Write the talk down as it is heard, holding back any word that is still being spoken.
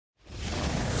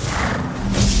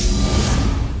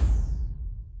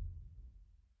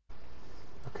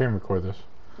can record this.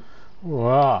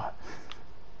 Wow.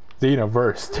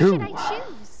 Xenoverse 2. What should I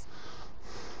choose?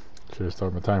 Should have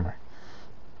started my timer.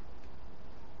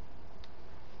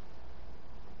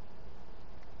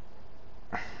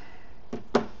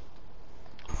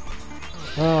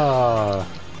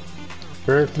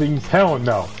 Earthlings, hell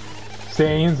no.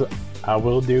 Saiyans, I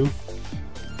will do.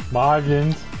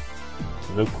 Margins,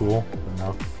 look cool, but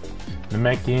no.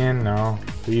 Namekian, no.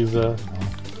 Frieza, no.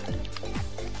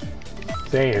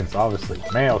 Saiyans, obviously.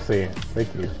 Male Saiyans,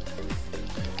 thank you.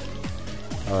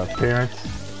 Appearance.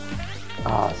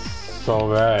 Ah,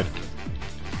 so bad.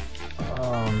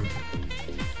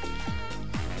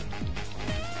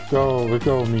 Let's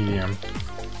go medium.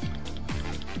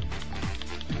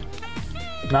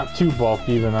 Not too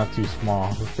bulky, but not too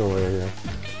small. Let's go right here.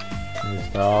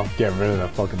 I'll get rid of that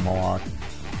fucking mohawk.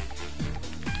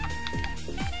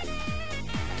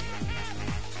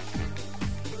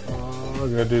 Oh,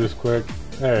 I'm gonna do this quick.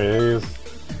 There it is.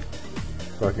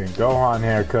 Fucking Gohan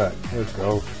haircut. Let's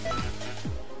go.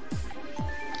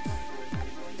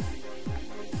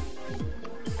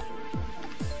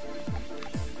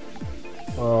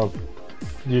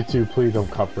 YouTube, please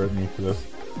don't copyright me for this.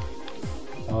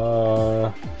 I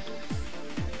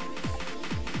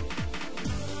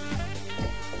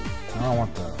don't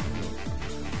want that.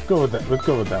 Let's go with that. Let's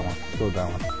go with that one. Let's go with that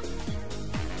one.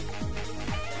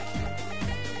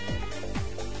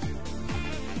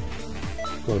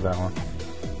 Let's go with that one.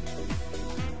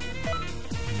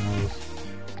 Nose.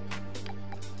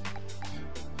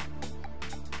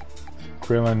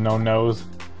 Krillin, no nose.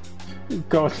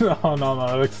 Go. No,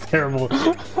 that looks terrible.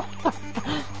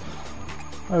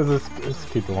 Let's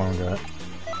keep the one we got.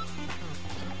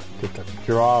 Get the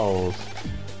draws.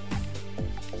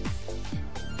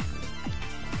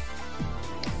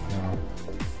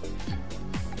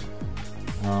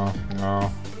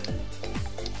 No.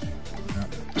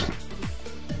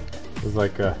 It's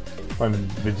like when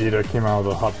Vegeta came out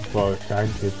with a hot ball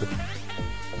shine paper.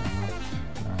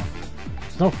 No.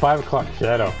 There's no 5 o'clock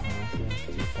shadow.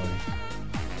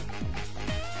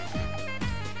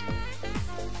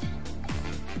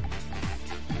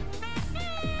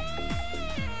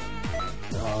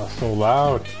 So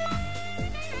loud.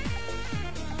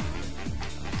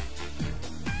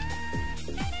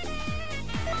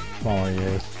 Smaller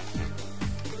ears.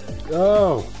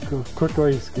 Go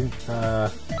quickly.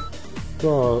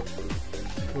 Go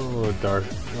dark.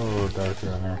 Go darker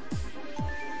on there.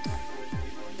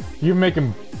 You make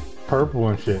him purple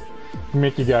and shit. You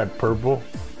make your guy purple.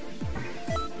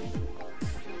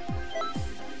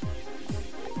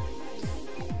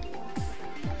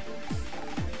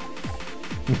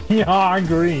 Yeah,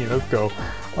 green. Let's go.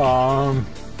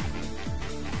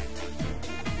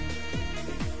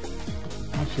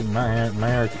 Actually, my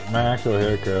actual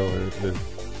haircut is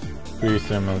pretty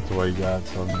similar to what you got,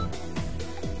 so I'm gonna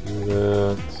do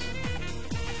that.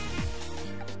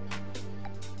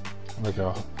 Like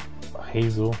a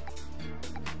hazel.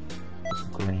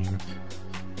 Just green.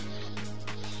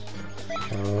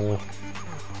 Let's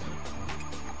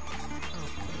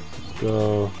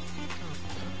go.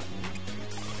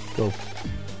 You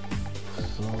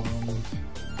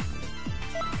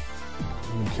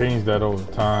can change that over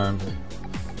time, but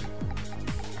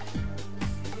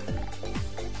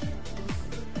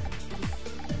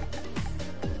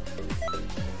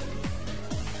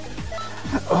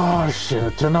oh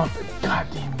shit, turn off the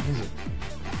goddamn music.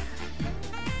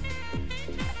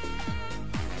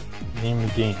 Name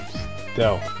the game.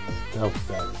 Stealth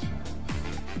status.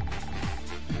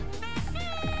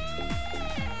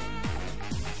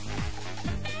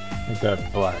 Make that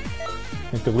black.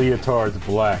 Make the leotard's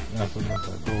black. That's a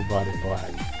full body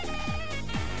black.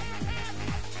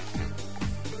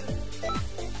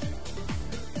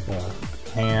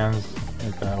 Hands.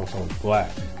 Make that also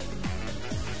black.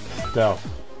 Stealth.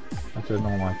 Actually, I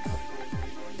don't like that.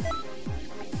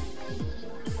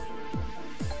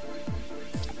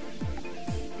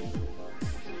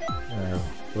 There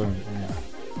we go. Yeah.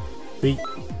 Feet.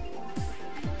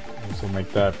 Also make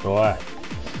that black.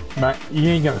 Man, you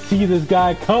ain't gonna see this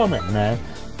guy coming, man.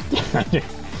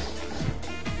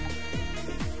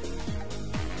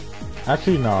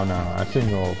 Actually, no. I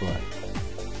shouldn't go all black.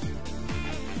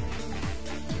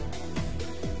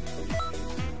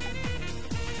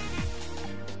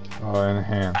 Oh, and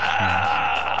hands.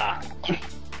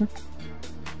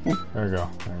 There we go.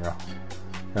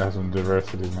 Have some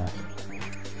diversity, man.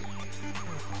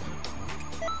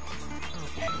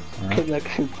 Right.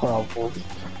 Connection problem.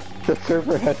 The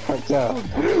server has shut down.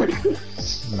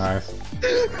 Nice.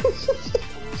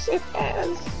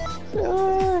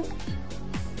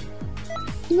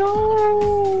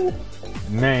 No.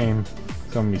 Name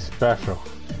It's gonna be special.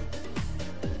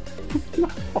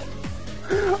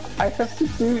 I have to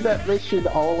do that mission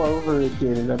all over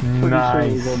again, and I'm pretty sure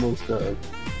he's almost done.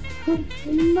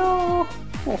 No!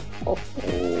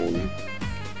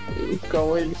 It's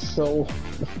going so...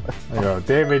 There you go,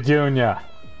 David Jr.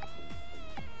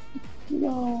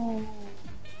 No!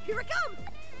 Here it comes!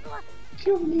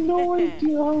 You have no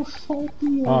idea how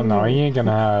salty I Oh no, am. he ain't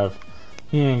gonna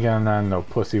have no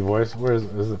pussy voice. Where's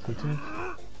is it 15?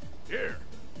 Here.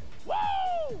 Woo!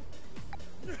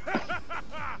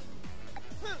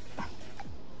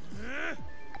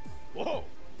 Whoa.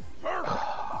 Perfect.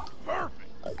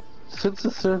 Perfect. Since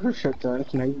the server shut down,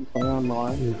 can I even play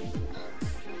online?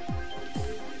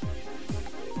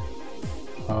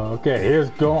 Okay, here's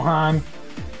Gohan.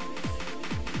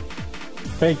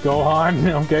 Hey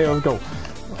Gohan, okay, let's go.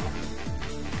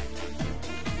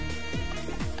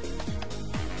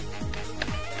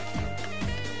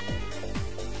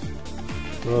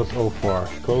 Go so far,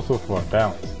 go so far,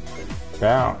 balance.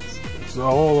 Balance. It's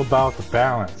all about the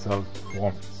balance of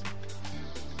performance.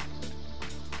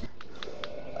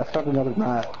 I found another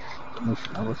map.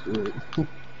 Let's do it.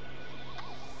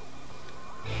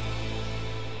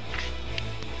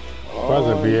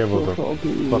 I'd be able to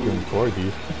fucking record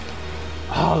these.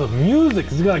 Oh, the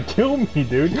music is gonna kill me,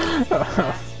 dude.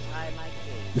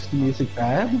 Is the music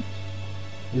bad?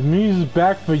 The music's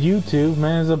back for YouTube,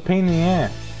 man. It's a pain in the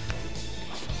ass.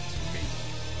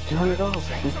 Turn it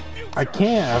off. I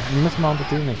can't. I've missed my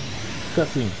opportunity.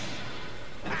 Cutscenes.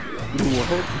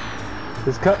 What?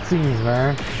 It's cutscenes,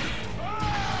 man.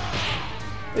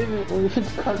 If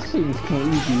it's cutscenes,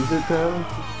 can't you use it though?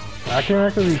 I can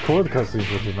actually record the cutscenes,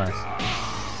 which is nice.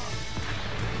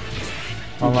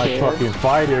 Unlike fucking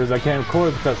fighters, I can't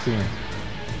record the cutscenes.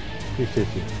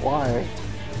 Why?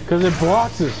 Because it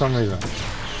blocks it for some reason.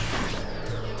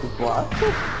 It blocks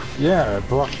it? Yeah, it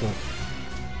blocks it.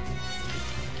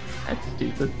 That's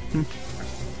stupid.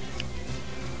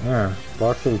 Yeah,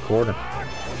 blocks the recording.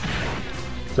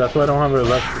 So that's why I don't have a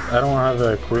I don't have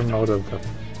a career mode of the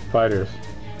fighters.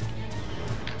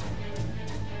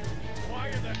 Why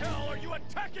in the hell are you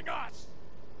attacking us?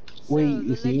 Wait,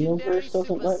 is Xenoverse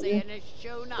doesn't let you?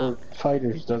 Or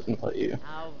Fighters doesn't let you?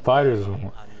 Fighters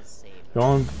won't. The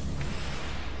only...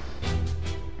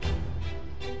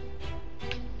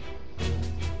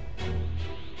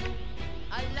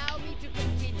 Allow me to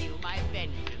continue my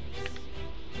vengeance.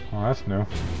 Oh, that's new.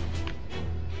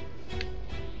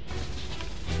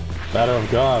 Battle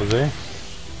of Gods, eh?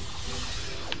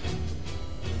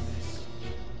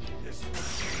 This is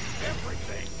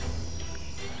everything.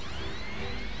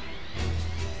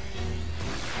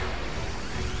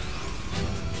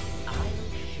 I'll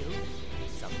show you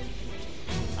something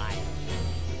fire.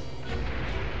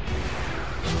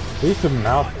 At least the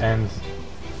mouth ends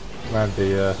when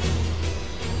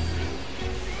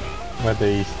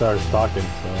they start stalking, so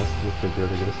that's pretty good,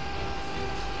 I guess.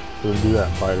 We'll do that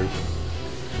in fighters.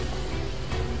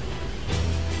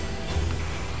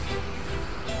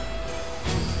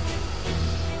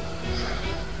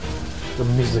 The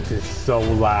music is so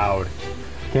loud.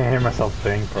 Can't hear myself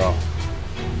think, bro.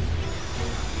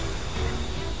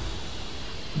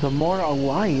 The more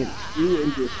alliance you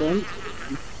and your friends,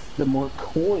 the more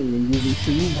coin you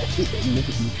receive.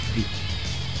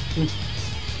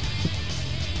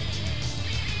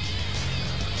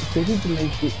 They need to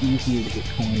make it easier to get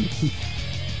coin.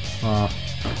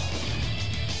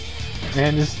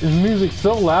 Man, this music's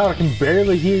so loud I can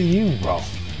barely hear you, bro.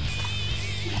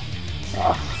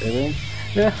 Really?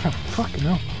 Yeah, fucking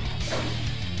hell.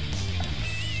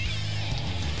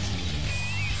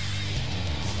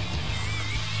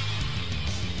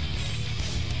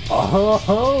 Oh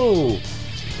ho!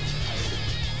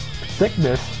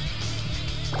 Thickness.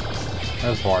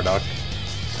 That's Bardock.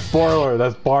 Spoiler,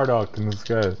 that's Bardock in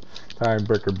disguise.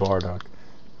 Timebreaker Bardock.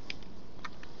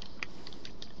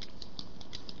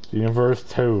 Xenoverse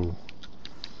 2.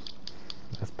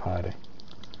 That's potty.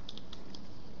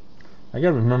 I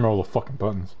gotta remember all the fucking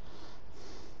buttons.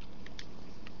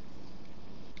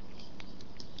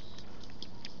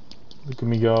 Look at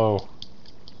me go.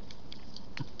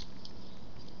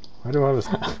 Why do I have this?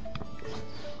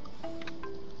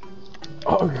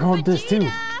 Oh, you want this too?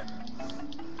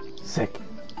 Sick.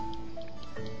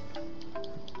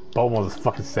 Bulma's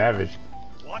fucking savage.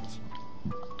 What?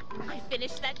 I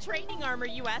finished that training armor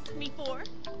you asked me for.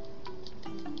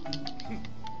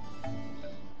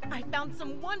 I found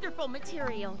some wonderful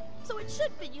material, so it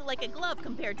should fit you like a glove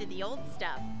compared to the old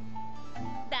stuff.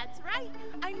 That's right,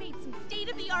 I made some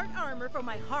state-of-the-art armor for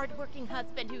my hard-working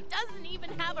husband who doesn't even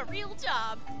have a real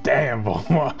job. Damn,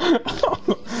 Bulma.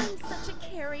 I'm such a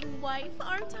caring wife,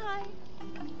 aren't I?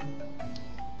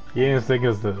 You didn't think it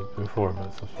was the before, but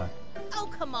it's fine. Oh,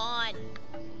 come on.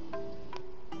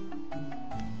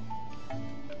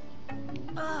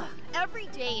 Ugh, every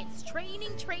day it's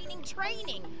training, training,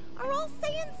 training. Are all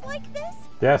Saiyans like this?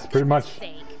 Yes, pretty much.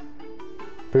 Sake.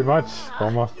 Pretty much,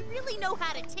 Bulma. You really know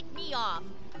how to tick me off.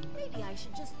 Maybe I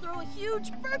should just throw a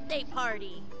huge birthday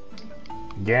party.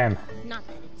 Again. Not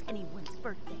that it's anyone's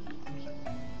birthday.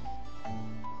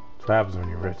 That's what happens when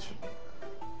you're rich.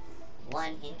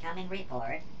 One incoming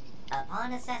report.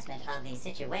 Upon assessment of the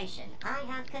situation, I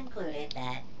have concluded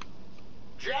that...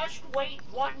 Just wait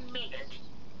 1 minute.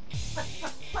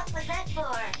 What was that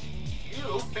for?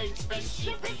 You've been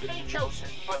specifically chosen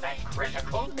for that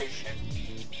critical mission.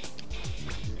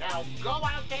 Now go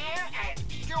out there and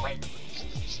do it.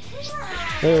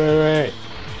 Wait.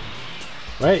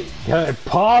 Wait, can I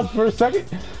pause for a second?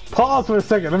 Pause for a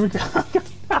second. Let me.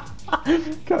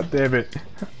 God damn it.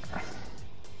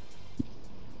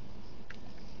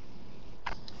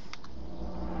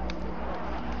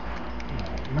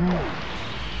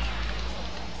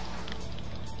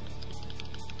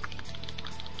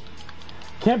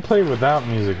 Can't play without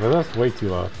music, but that's way too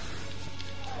loud.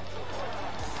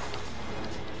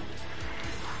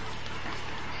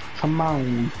 Come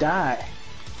on, die.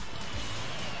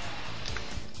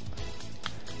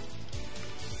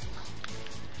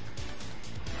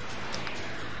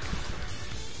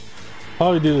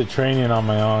 Probably do the training on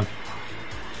my own.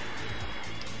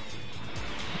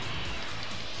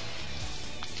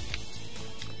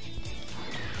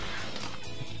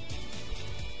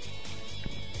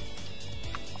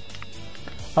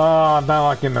 Oh, I'm not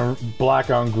liking the black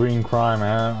on green crime,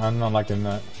 man. I'm not liking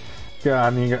that. Yeah, I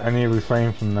need to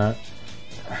refrain from that.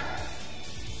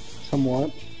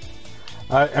 Somewhat.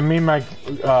 I mean my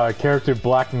character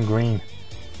black and green.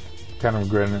 Kind of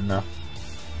regretting it now.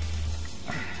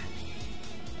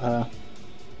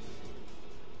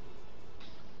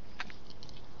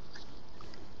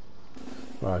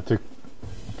 Well, it took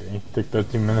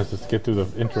 13 minutes to get through the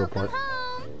intro part.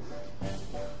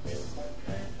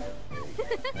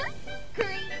 Great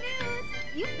news!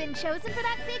 You've been chosen for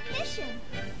that big mission.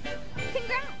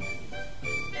 Congrats!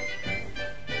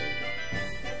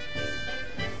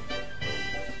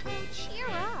 Oh, cheer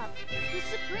up. The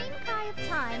Supreme Kai of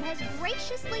Time has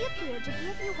graciously appeared to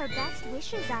give you her best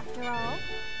wishes after all.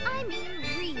 I mean,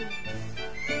 really.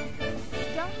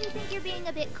 Don't you think you're being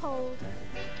a bit cold?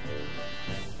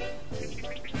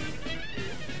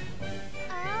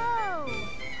 Oh,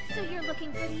 so you're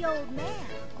looking for the old man.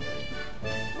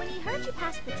 When he heard you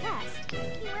pass the test,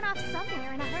 he went off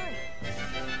somewhere in a hurry.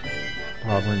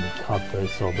 Oh, I'm gonna get caught there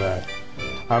so bad.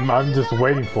 I'm just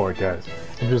waiting for it, guys.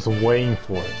 I'm just waiting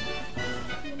for it.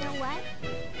 You know what?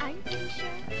 I'm pretty sure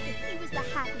that he was the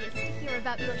happiest to hear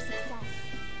about your success.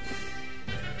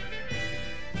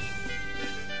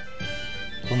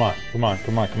 Come on. Come on,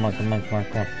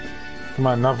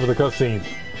 enough of the cutscenes.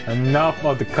 Enough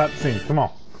of the cutscenes. Come on.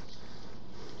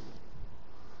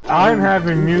 I'm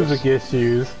having music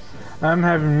issues.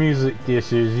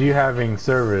 You having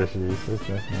server issues. That's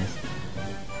nice.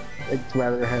 I'd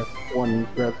rather have one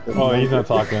rather than Oh, one. he's not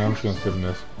talking. I'm just gonna skip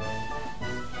this.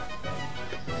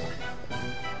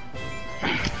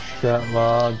 Chat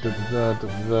log,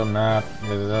 the map,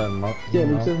 Yeah,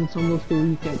 because it's almost the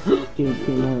weekend this game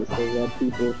came out, so a lot of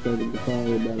people started to cry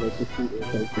about it to see it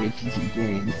like the PC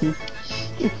game.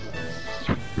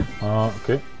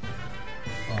 Okay.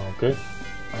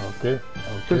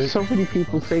 There's so many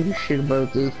people saying shit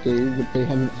about this game, but they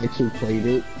haven't actually played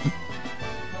it.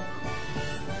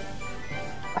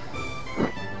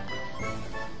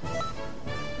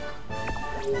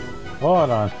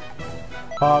 Hold on.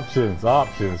 Options,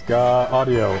 God,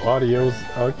 audio's,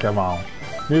 oh, come on.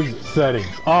 Music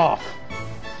settings, off!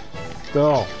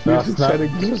 No, that's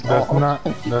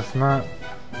not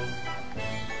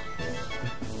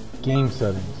game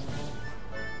settings.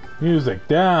 Music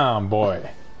down, boy.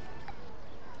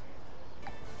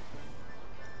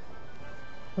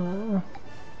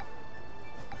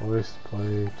 Voice,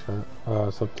 play, chat,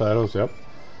 subtitles, yep.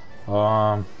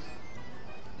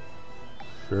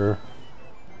 Sure.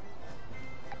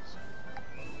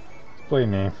 Play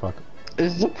name, fuck it.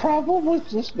 Is the problem with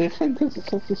this mission because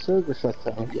it's such a server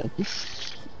shutdown again?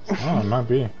 Oh, it might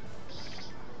be.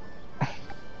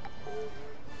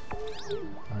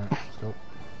 Alright, let's go.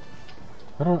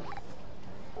 I don't...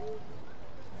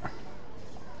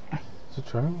 Is it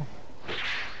triangle?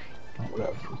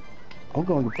 Whatever. I'm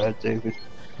going to bed, David.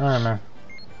 Alright, man.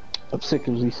 I'm sick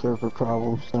of these server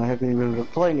problems, and I haven't even been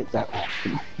playing it that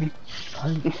often.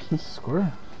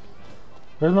 Square?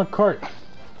 Where's my cart?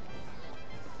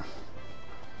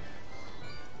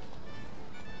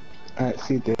 Alright,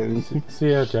 see you, David. See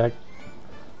ya, Jack.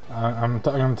 I'm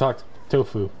gonna talk to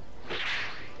Tofu.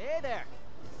 Hey there.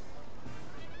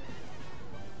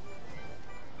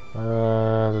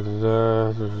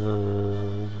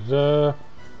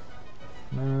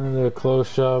 The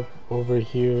clothes shop over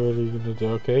here. What are you gonna do?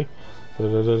 Okay.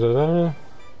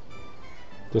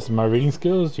 This is my reading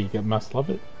skills. You get must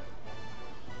love it.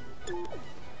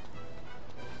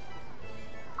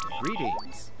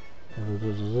 Greetings. No, I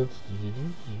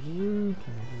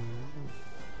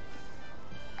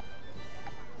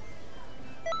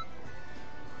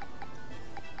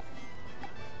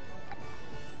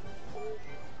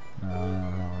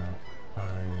don't know how I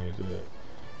need to do that.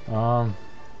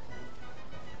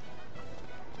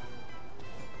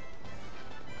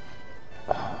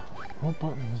 What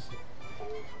button is it?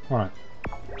 Alright.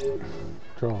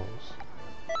 Controls.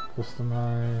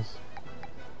 Customize.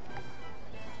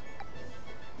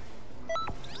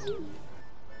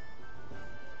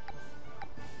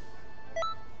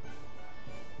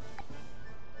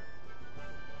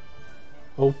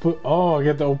 Open. Oh, I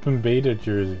get the open beta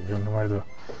jersey. You know why the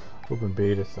open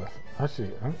beta stuff.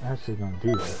 Actually, I'm actually gonna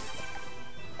do that.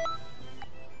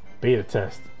 Beta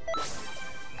test.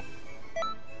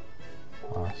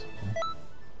 Awesome.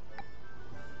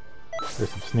 There's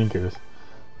some sneakers.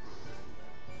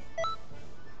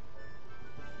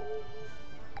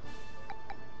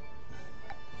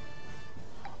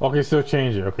 Okay, still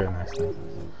change it. Okay, nice.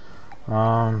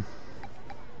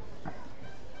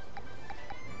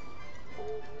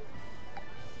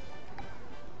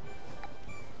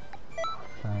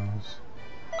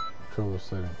 Control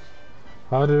settings.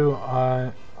 How do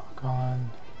I log on?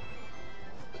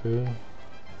 Okay.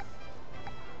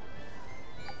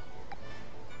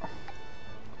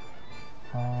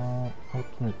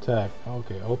 Ultimate attack.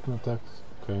 Okay, ultimate attack.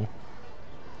 Okay.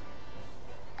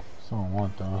 So I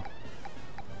want though.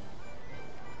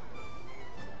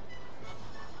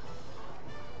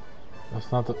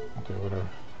 That's not the. Okay, whatever.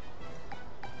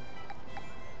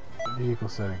 Vehicle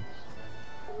settings.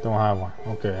 Don't have one.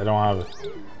 Okay, I don't have it.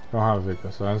 Don't have a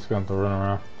vehicle, so I'm just going to run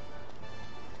around.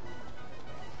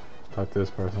 Talk to this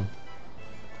person.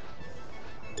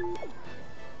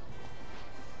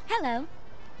 Hello.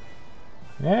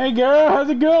 Hey girl, how's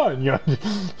it going? You're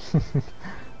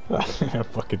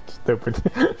fucking stupid.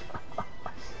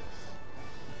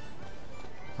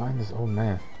 Find this old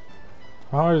man.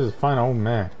 How hard is it to find an old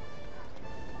man?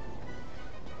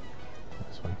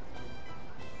 This way.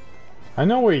 I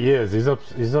know where he is. He's up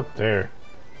there.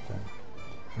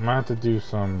 I might have to do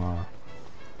some I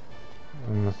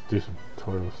must do some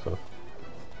tutorial stuff.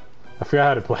 I forgot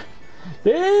how to play.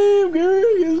 Damn girl,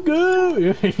 let's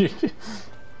go.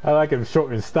 I like him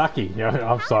short and stocky. Yeah,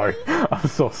 I'm sorry. I'm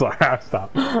so sorry. I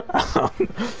stopped. Alright,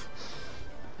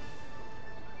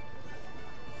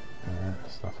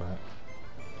 stuff like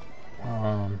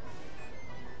that.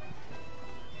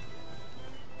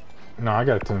 No, I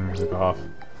gotta turn the music off.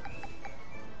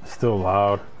 It's still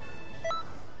loud.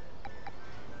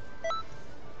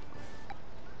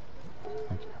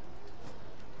 Thank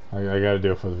you. I gotta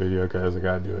do it for the video, guys. I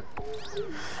gotta do it.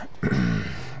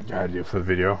 Gotta do it for the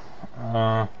video.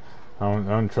 I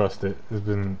don't trust it. It's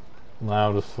been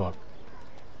loud as fuck.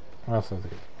 What else has to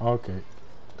go? Okay.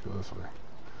 Let's go this way.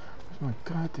 Where's my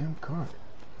goddamn card?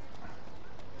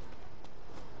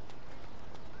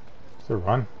 Is there a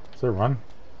run? Is there a run?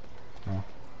 No.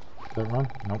 Is that run?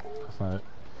 Nope, that's not it.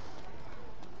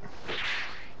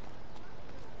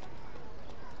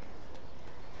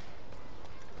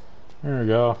 There we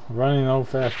go. Running old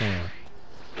fashioned way.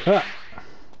 Ah!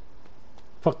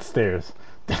 Fuck the stairs.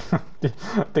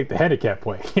 Take the handicap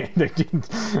way.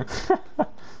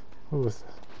 What was this?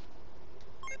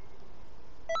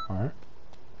 Alright.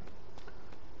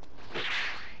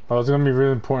 Oh, it's gonna be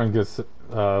really important to get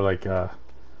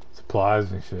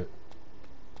supplies and shit.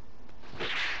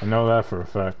 I know that for a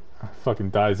fact. I fucking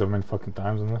died so many fucking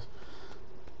times in this.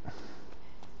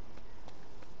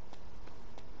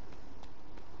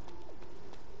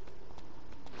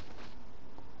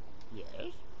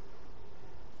 Yes?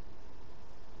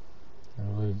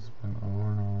 Everybody's been over.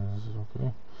 Is it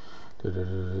okay?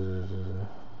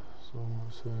 So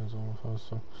says almost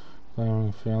so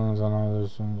blaming feelings on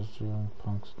others and destroying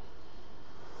punks.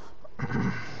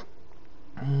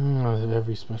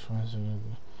 Every special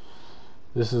message.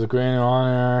 This is a great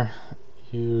honor.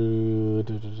 You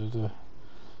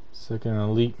second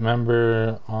elite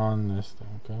member on this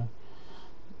thing, okay?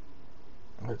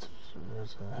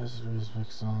 History is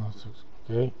mixed on.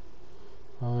 Okay.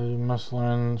 You must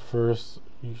learn first.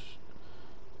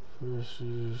 First,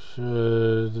 you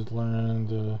should learn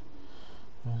the.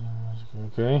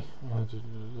 Okay.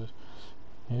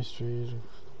 History.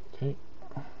 Okay.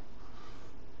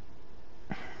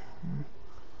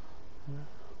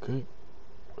 Okay.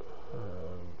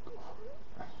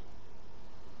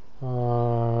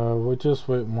 We'll just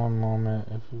wait one moment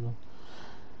if you.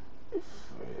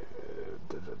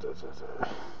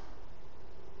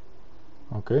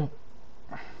 Okay.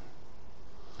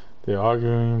 They're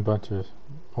arguing, a bunch of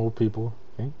old people.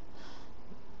 Okay.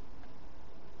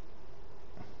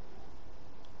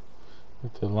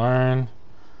 Have to learn.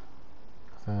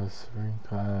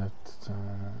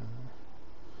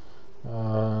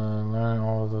 Learn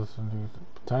all those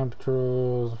time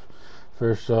patrols.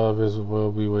 First job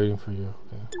will be waiting for you.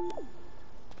 Okay.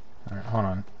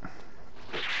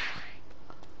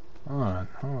 Alright,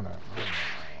 hold on.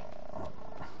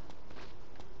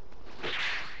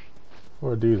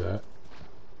 Or do that.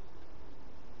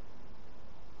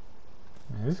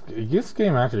 Man, this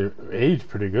game actually aged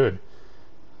pretty good.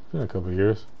 It's been a couple of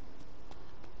years.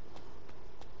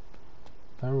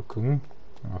 That Raccoon?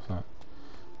 No, it's not.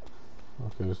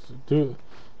 Okay, let's do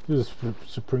the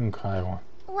Supreme Kai one.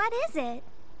 What is it?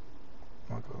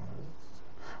 Well,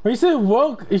 you said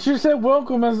welcome. You should have said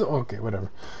welcome as. Okay,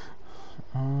 whatever.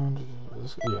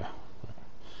 Yeah.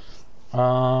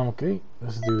 Okay,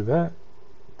 let's do that.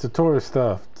 Tutorial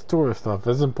stuff.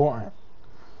 That's important.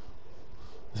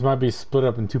 This might be split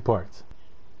up in 2 parts.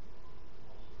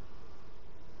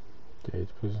 Okay,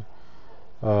 please.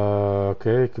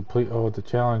 Okay, complete all the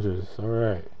challenges.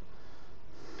 Alright.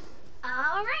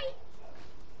 Alright.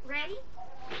 Ready?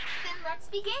 Then let's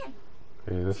begin.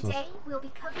 Okay, Today, we'll be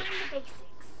covering the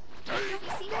basics. You'll be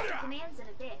seeing some commands in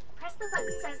a bit. Press the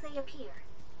buttons as they appear.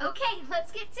 Okay,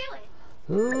 let's get to it.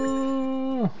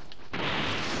 Ooh.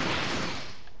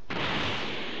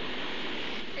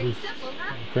 Pretty simple,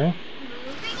 huh? Okay.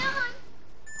 Moving on.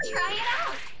 Try it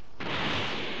out.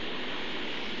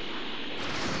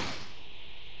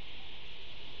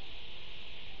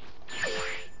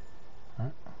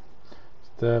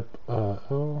 Step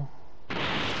L2.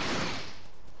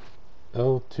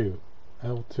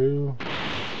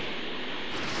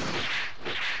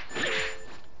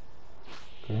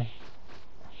 Okay.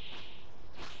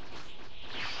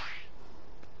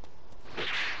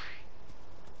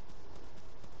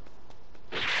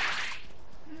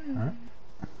 Alright.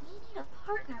 We need a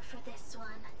partner for this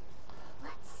one.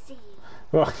 Let's see.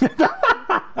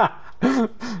 That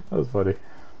was funny.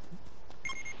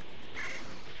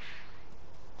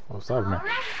 Oh, sorry, man.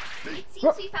 Alright. It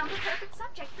seems we found the perfect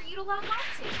subject for you to log on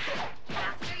to.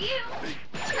 After you.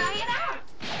 Try it out.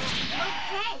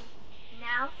 Okay.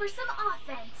 Now for some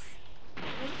offense.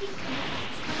 Linking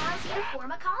commands allows you to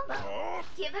form a combo.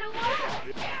 Give it a whirl.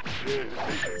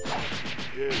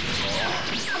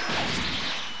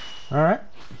 Alright.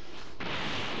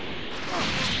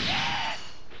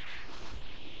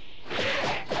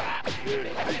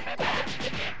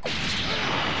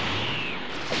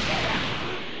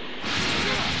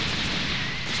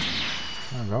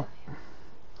 There we go.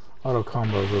 Auto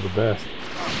combos are the best.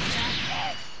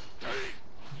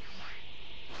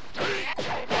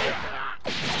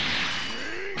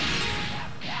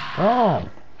 Oh!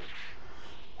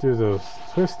 Do those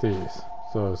twisties.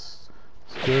 So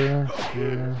square.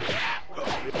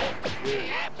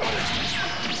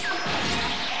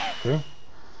 Okay.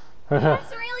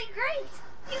 That's really great.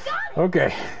 You got it.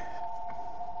 Okay.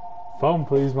 Phone,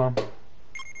 please, Mom.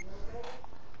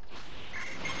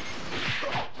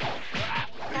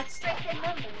 That's strength in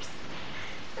numbers.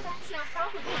 But that's no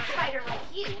problem for a fighter like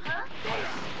you, huh?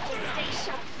 Just stay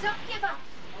sharp. Don't give up.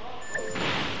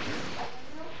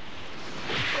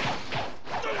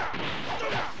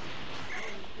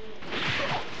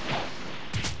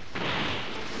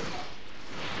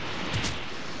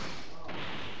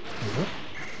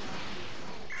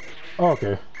 Oh,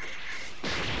 okay.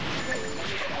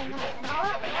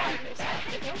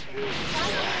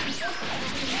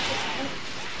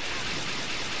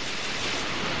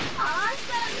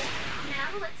 Awesome! Now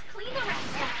let's clean the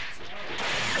rest out.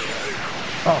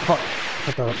 Oh, fuck.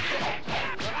 What the?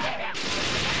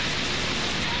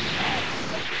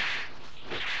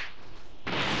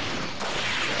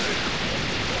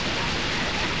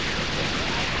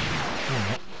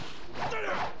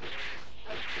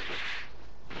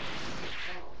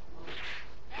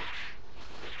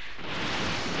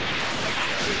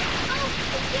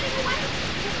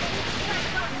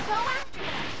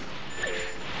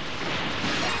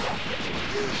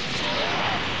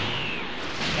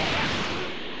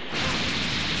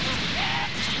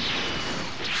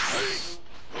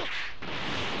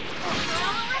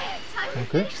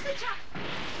 Okay. Finish the job.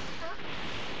 Huh?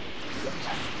 Is it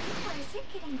just me, or is it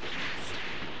getting fast?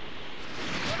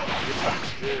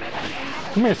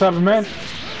 Come here, Cyberman.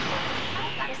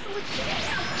 I've got a solution.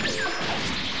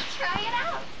 Try it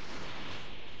out.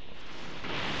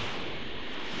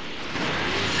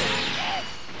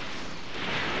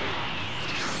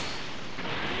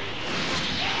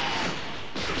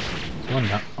 There's one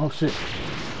down. Oh shit.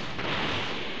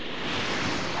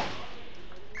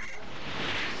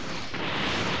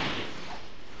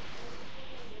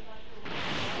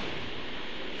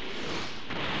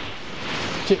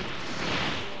 Shit.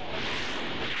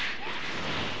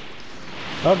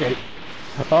 Okay.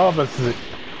 Oh, but this is it.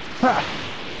 Ha!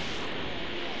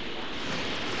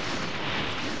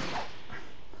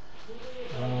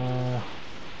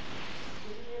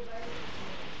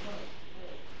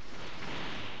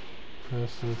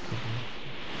 Press it to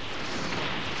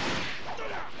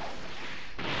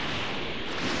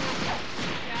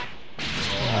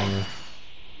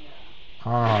I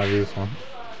don't know how to do this one.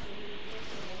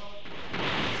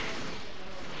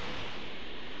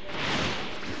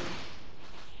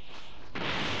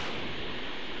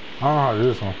 I don't know how to do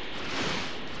this one.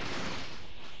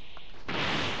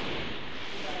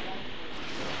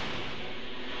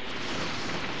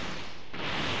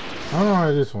 I don't know how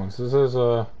to do this one. So it says,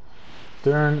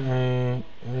 during a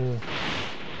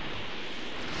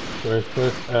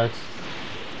press X.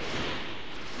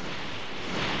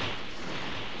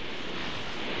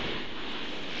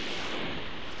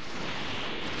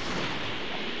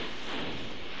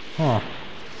 Huh.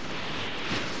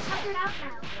 Tuckered out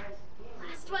now.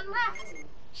 Last one left.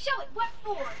 Show it what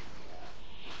for.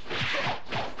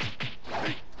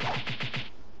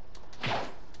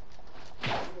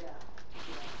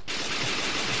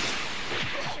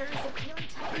 Sure is a really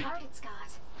tough heart it's got.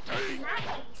 In that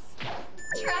case,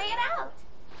 try it out.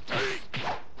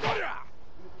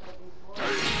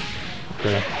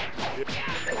 Okay.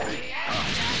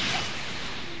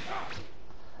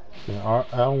 Okay,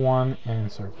 L1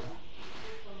 and circle.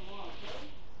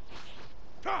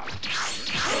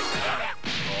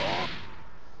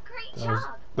 Great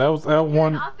job. That was You're an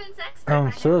L1 offense expert by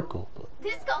now. circle, but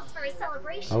This calls for a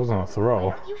celebration. that wasn't a throw.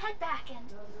 Why don't you head back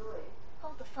and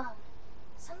hold the phone?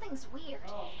 Something's weird.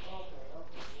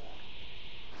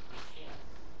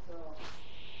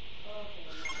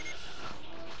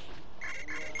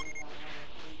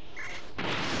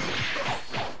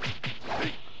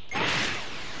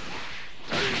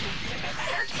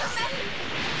 There are too many.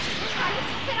 Try to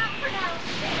take it out for now.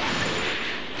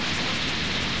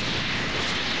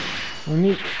 We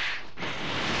need.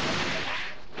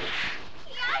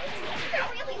 Yikes! They're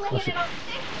really laying it on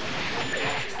thick.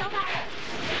 Get yourself out.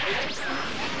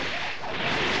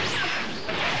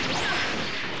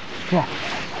 Come on.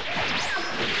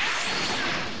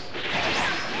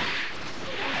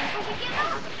 Don't give up.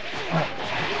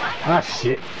 Ah,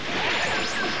 shit.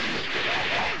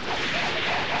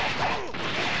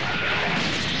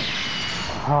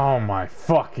 Oh my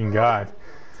fucking god.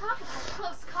 Talk about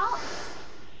close calls.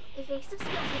 Evasive skills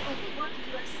will only work if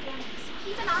you have standing, so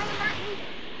keep an eye on that leader.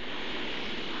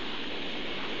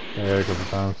 Yeah, a couple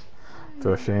times. So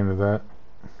ashamed of that.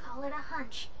 Call it a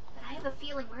hunch, but I have a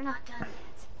feeling we're not done yet.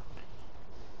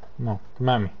 Come on, come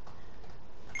at me.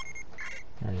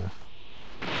 There you go.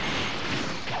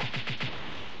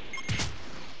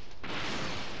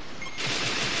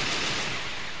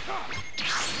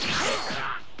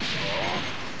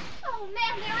 Oh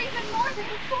man, there are even more than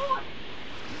before!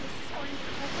 This is going to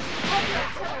be heavy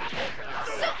artillery.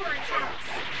 Super attacks!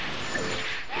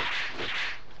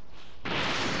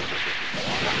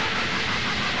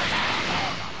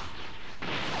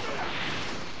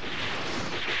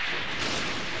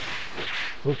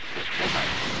 Oops.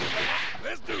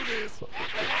 Let's do this.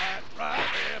 Right,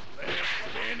 left,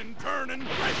 spinning, turning.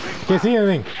 Can't see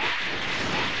anything.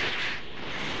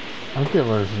 I'm getting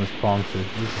worse than this palm shit.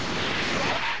 Jesus.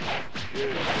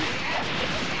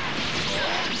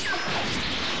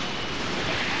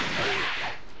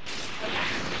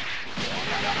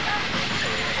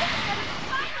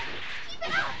 Keep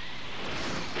it up!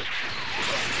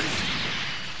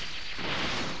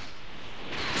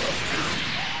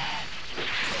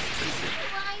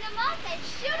 Line them up and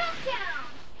shoot them down!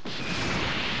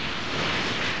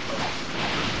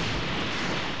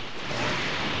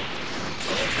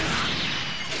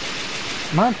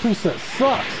 My preset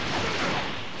sucks.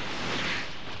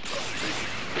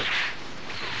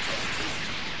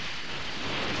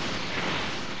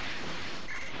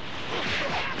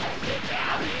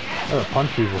 I gotta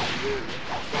punch people.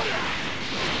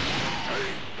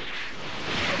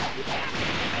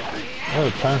 I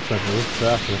gotta time cycle this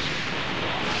faster.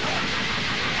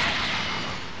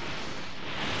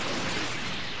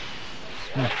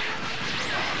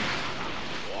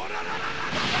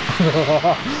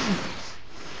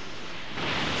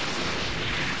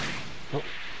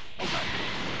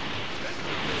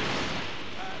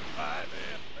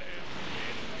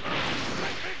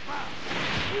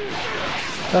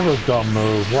 That's a dumb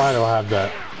move. Why do I have that?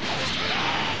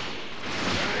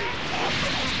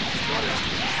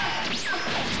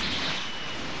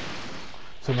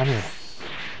 So many.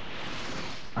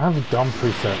 I have a dumb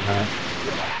preset, man.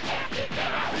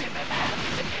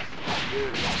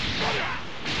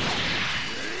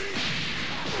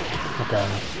 Okay.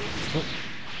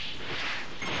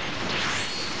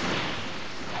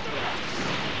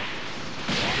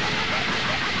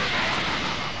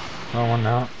 Oh, one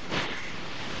now.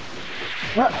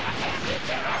 What?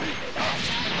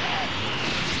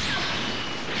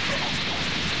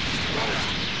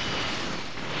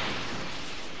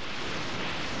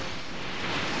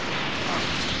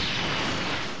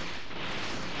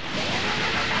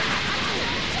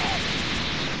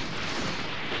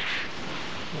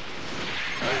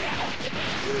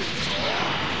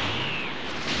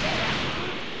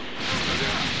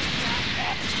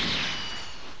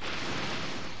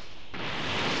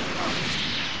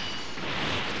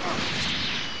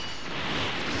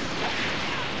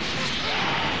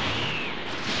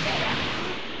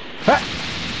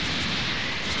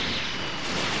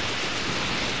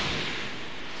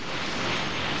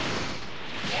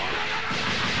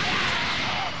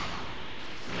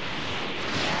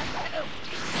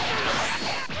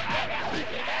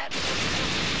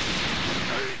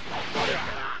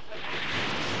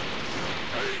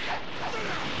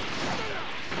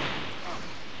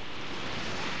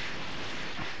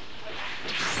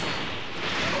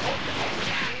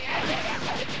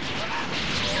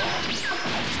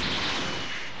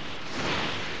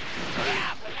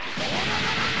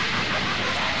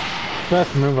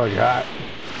 Best move I got.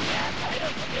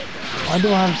 Why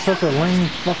do I have such a lame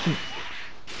fucking...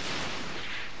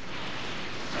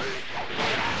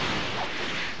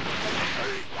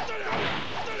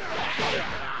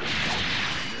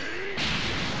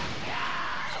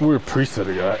 It's a weird preset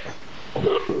I got. I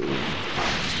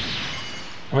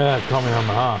mean, that call me on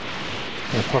the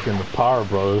and fucking the Power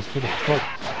Bros. What the fuck?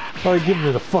 Why give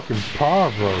me the fucking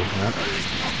Power Bros, man?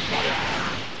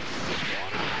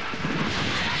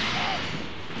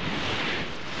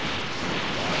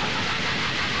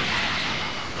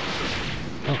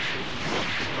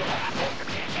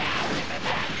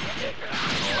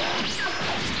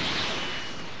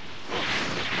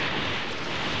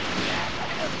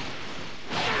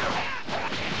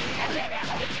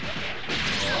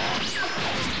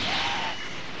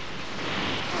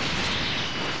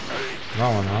 No,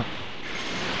 we're not.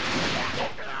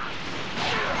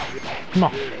 Come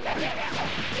on.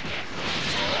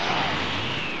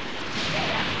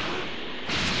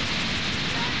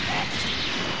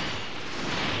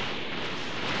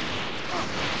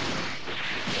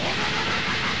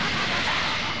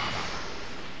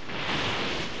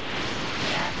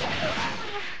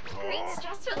 Great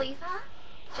stress relief, huh?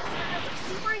 Just remember,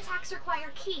 super attacks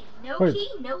require ki. No ki,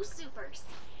 no supers.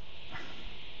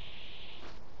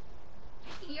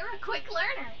 You're a quick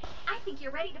learner. I think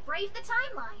you're ready to brave the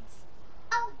timelines.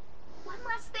 Oh, one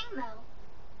last thing though.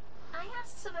 I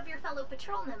asked some of your fellow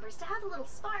patrol members to have a little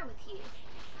spar with you.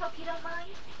 Hope you don't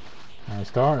mind. Alright,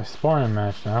 start a sparring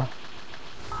match now.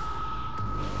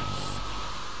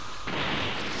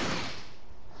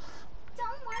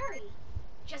 Don't worry.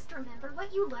 Just remember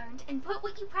what you learned and put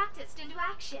what you practiced into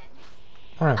action.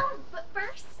 Alright. Oh, but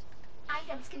first,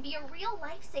 items can be a real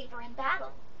lifesaver in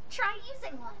battle. Try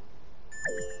using one.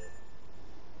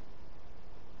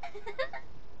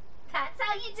 That's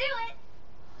how you do it.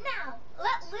 Now,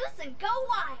 let loose and go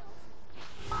wild.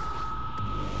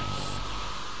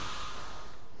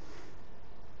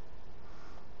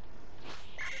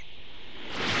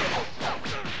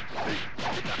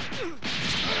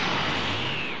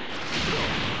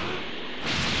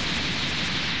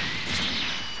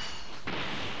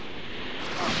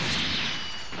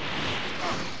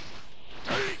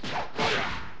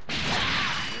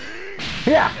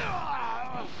 Yeah.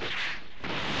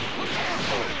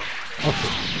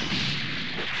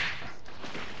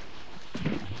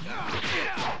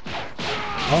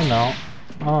 Oh no.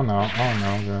 Oh no. Oh no.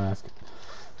 I'm gonna ask it.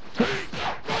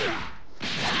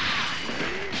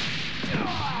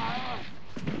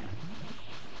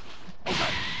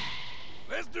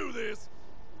 Let's do this.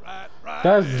 Right.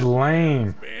 That's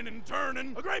lame. Spinning,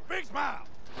 turning, a great big smile.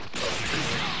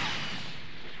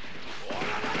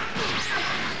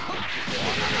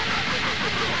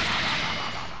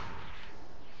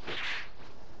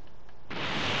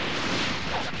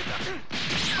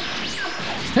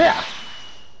 Yeah.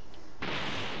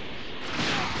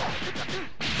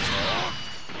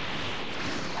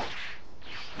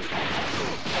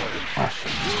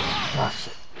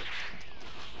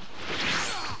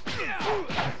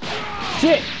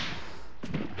 Shit!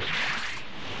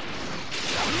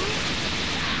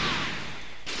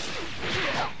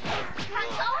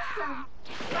 That's awesome!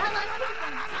 Well,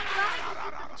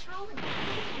 I'm patrolling.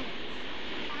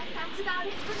 And that's about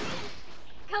it for me.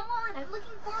 Come on, I'm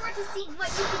looking forward to seeing what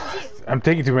you can do. I'm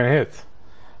taking too many hits.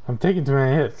 I'm taking too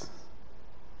many hits.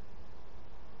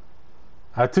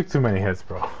 I took too many hits,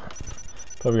 bro.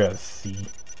 But we got a C.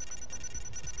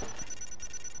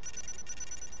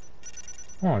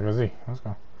 Oh, I got a Z. Let's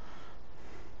go.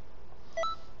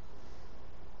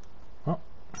 Oh.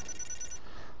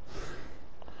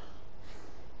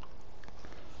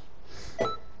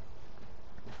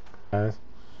 Guys.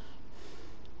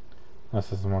 That's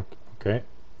just more. Okay.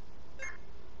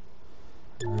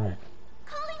 Alright.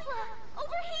 Cauliflower,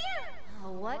 over here!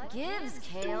 Oh, what gives,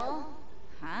 Kale?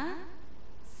 Huh?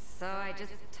 So I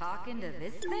just talk into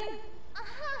this thing?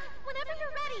 Uh-huh, whenever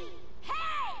you're ready.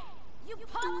 Hey! You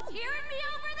punks hearing me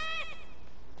over this?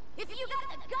 If you got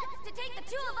the guts to take the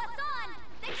two of us on,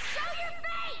 then show your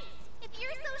face! If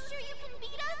you're so sure you can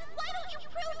beat us, why don't you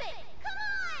prove it? Come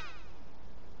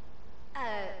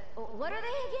on! What are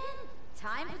they again?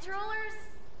 Time patrollers?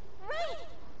 Right!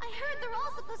 I heard they're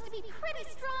all supposed to be pretty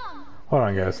strong. Hold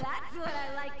on, guys. That's what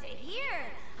I like to hear.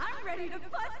 I'm ready to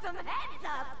bust some heads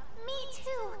up. Me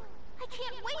too. I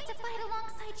can't wait to fight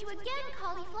alongside you again,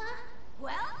 Cauliflower.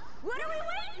 Well, what are we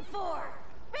waiting for?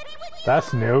 Ready when you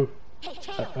That's are. new. Hey,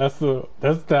 Kale.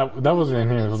 That wasn't in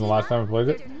here from the last time I played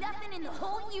it. There's nothing in the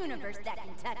whole universe that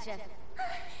can touch us.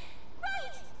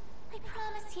 Right! I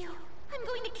promise you, I'm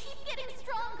going to keep getting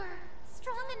stronger.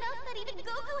 Strong enough that even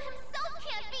Goku himself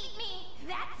can't beat me.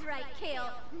 That's right,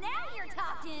 Kale. Now you're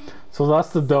talking. So that's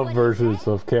the dub versions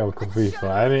of Kale Kafifa.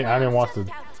 I didn't watch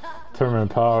the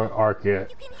Tournament Power arc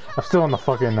yet. I'm still on the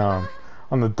fucking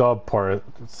on the dub part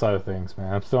side of things,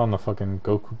 man. I'm still on the fucking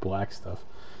Goku Black stuff.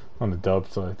 On the dub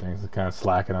side of things, I'm kind of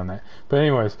slacking on that. But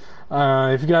anyways,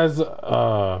 if you guys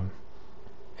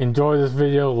enjoy this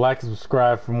video, like and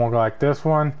subscribe for more like this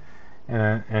one,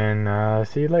 and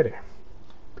see you later.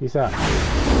 Peace out.